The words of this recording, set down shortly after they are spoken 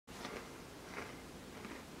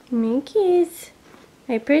Mickey's.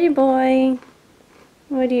 Hey, pretty boy.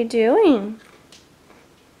 What are you doing?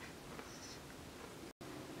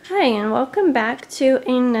 Hi, and welcome back to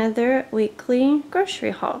another weekly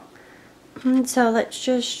grocery haul. So let's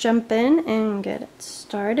just jump in and get it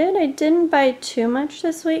started. I didn't buy too much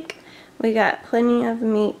this week. We got plenty of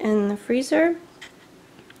meat in the freezer.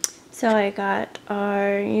 So I got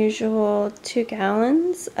our usual 2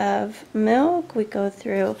 gallons of milk. We go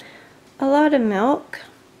through a lot of milk.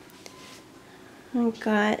 I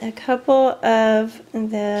got a couple of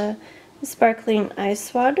the sparkling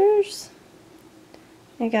ice waters.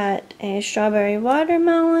 I got a strawberry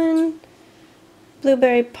watermelon,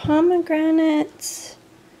 blueberry pomegranate,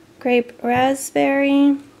 grape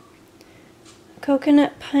raspberry,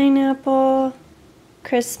 coconut pineapple,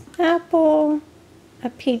 crisp apple, a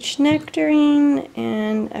peach nectarine,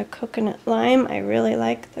 and a coconut lime. I really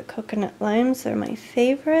like the coconut limes, they're my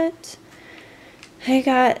favorite. I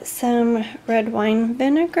got some red wine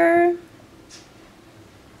vinegar.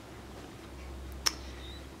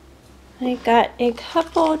 I got a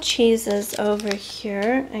couple cheeses over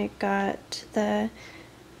here. I got the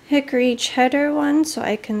hickory cheddar one so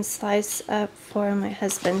I can slice up for my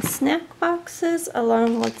husband's snack boxes,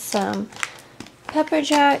 along with some pepper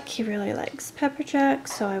jack. He really likes pepper jack,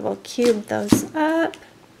 so I will cube those up.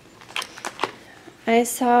 I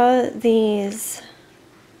saw these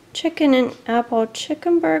chicken and apple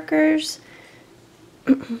chicken burgers.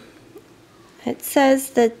 It says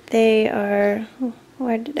that they are,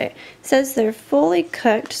 it says they're fully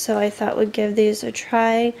cooked, so I thought we'd give these a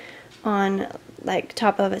try on like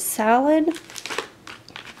top of a salad.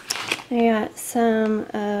 I got some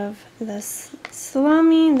of this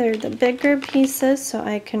salami. They're the bigger pieces, so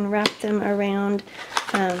I can wrap them around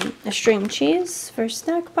a string cheese for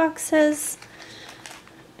snack boxes.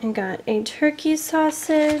 I got a turkey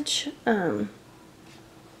sausage for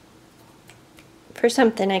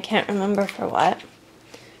something, I can't remember for what.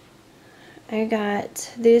 I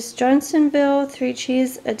got this Johnsonville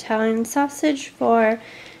 3-cheese Italian sausage for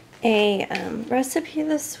a recipe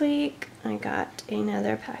this week. I got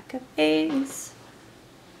another pack of eggs.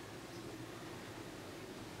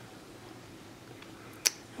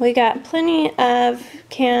 We got plenty of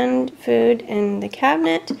canned food in the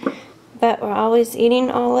cabinet, but we're always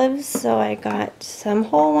eating olives, so I got some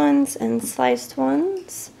whole ones and sliced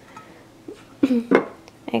ones.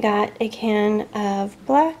 I got a can of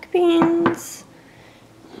black beans.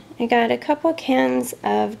 I got a couple cans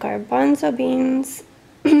of garbanzo beans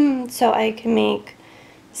so I can make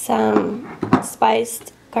some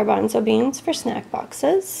spiced garbanzo beans for snack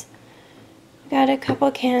boxes. Got a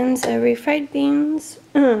couple cans of refried beans,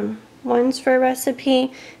 one's for a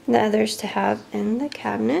recipe and the others to have in the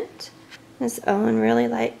cabinet, as Owen really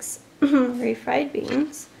likes refried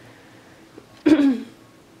beans.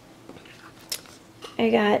 I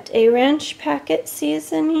got a ranch packet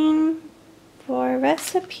seasoning for a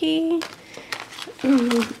recipe.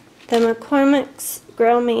 The McCormick's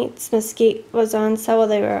Grill Mates Mesquite was on sale. Well,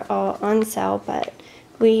 they were all on sale, but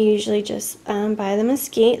we usually just buy the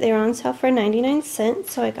mesquite. They were on sale for 99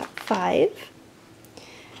 cents, so I got 5.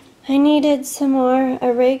 I needed some more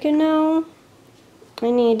oregano. I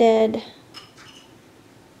needed,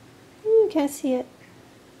 you can't see it,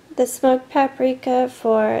 the smoked paprika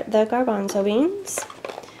for the garbanzo beans.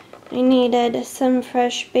 I needed some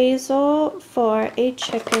fresh basil for a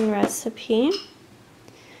chicken recipe,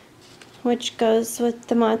 which goes with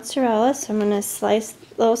the mozzarella. So I'm going to slice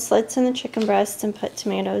little slits in the chicken breast and put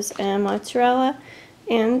tomatoes and mozzarella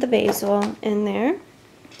and the basil in there.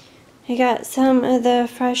 I got some of the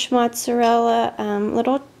fresh mozzarella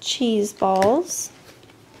little cheese balls.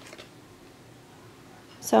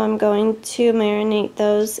 So I'm going to marinate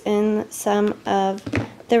those in some of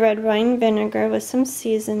the red wine vinegar with some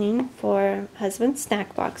seasoning for husband's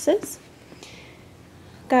snack boxes.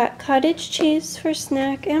 Got cottage cheese for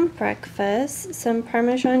snack and breakfast, some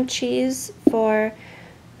Parmesan cheese for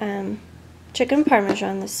chicken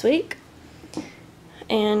Parmesan this week,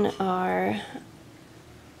 and our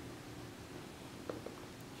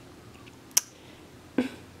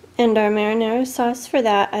marinara sauce for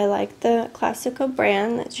that. I like the Classico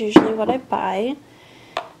brand, that's usually what I buy.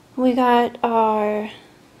 We got our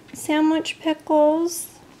sandwich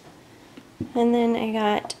pickles, and then I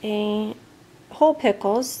got a whole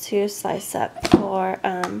pickles to slice up for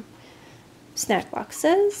snack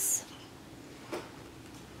boxes.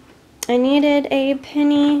 I needed a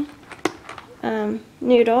penny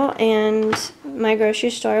noodle, and my grocery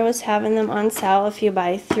store was having them on sale. If you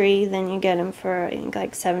buy 3, then you get them for, I think,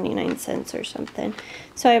 like 79 cents or something.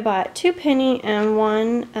 So I bought 2 penny and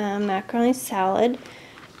 1 macaroni salad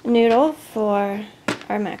noodle for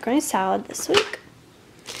our macaroni salad this week.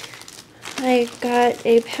 I got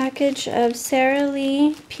a package of Sara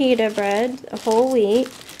Lee pita bread, whole wheat,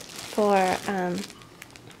 for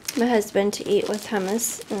my husband to eat with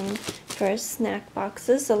hummus and for his snack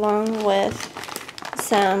boxes, along with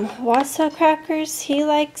some Wasa crackers. He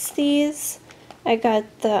likes these. I got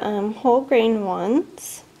the whole grain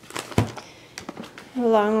ones,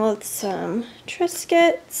 along with some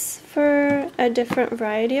Triscuits for a different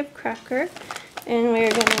variety of cracker. And we're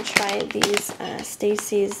going to try these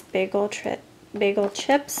Stacy's bagel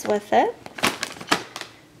chips with it.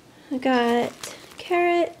 I got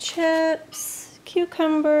carrot chips,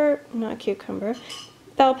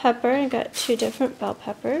 bell pepper. I got 2 different bell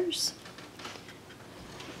peppers.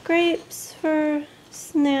 Grapes for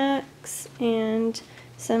snacks and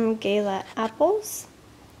some Gala apples.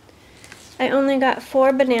 I only got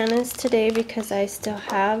 4 bananas today because I still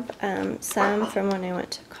have some from when I went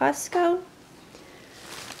to Costco.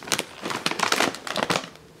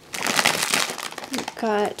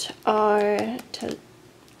 Got our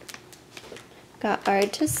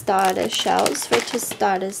tostada shells for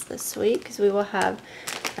tostadas this week, because we will have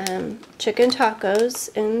chicken tacos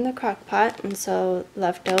in the crock pot, and so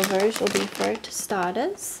leftovers will be for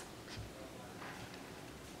tostadas.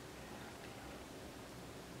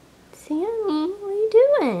 Sammy, what are you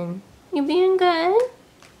doing? You being good?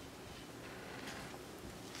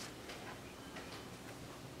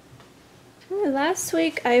 Last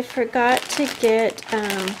week I forgot to get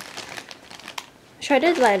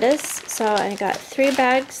shredded lettuce, so I got 3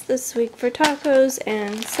 bags this week for tacos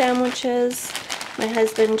and sandwiches. My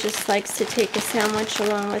husband just likes to take a sandwich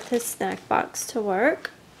along with his snack box to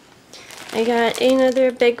work. I got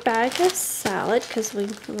another big bag of salad because we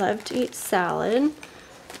love to eat salad.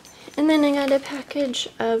 And then I got a package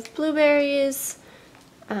of blueberries.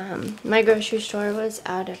 My grocery store was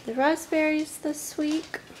out of the raspberries this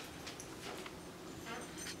week.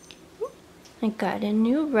 I got a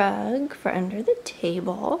new rug for under the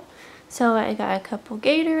table. So I got a couple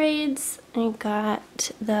Gatorades. I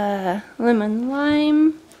got the lemon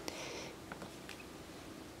lime,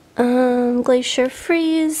 glacier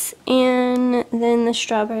freeze, and then the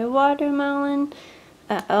strawberry watermelon.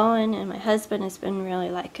 Owen and my husband has been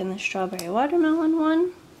really liking the strawberry watermelon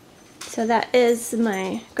one. So that is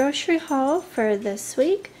my grocery haul for this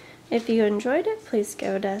week. If you enjoyed it, please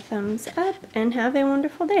give it a thumbs up and have a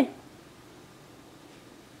wonderful day.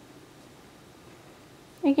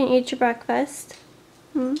 You can eat your breakfast.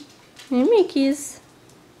 Hey, Mickey's.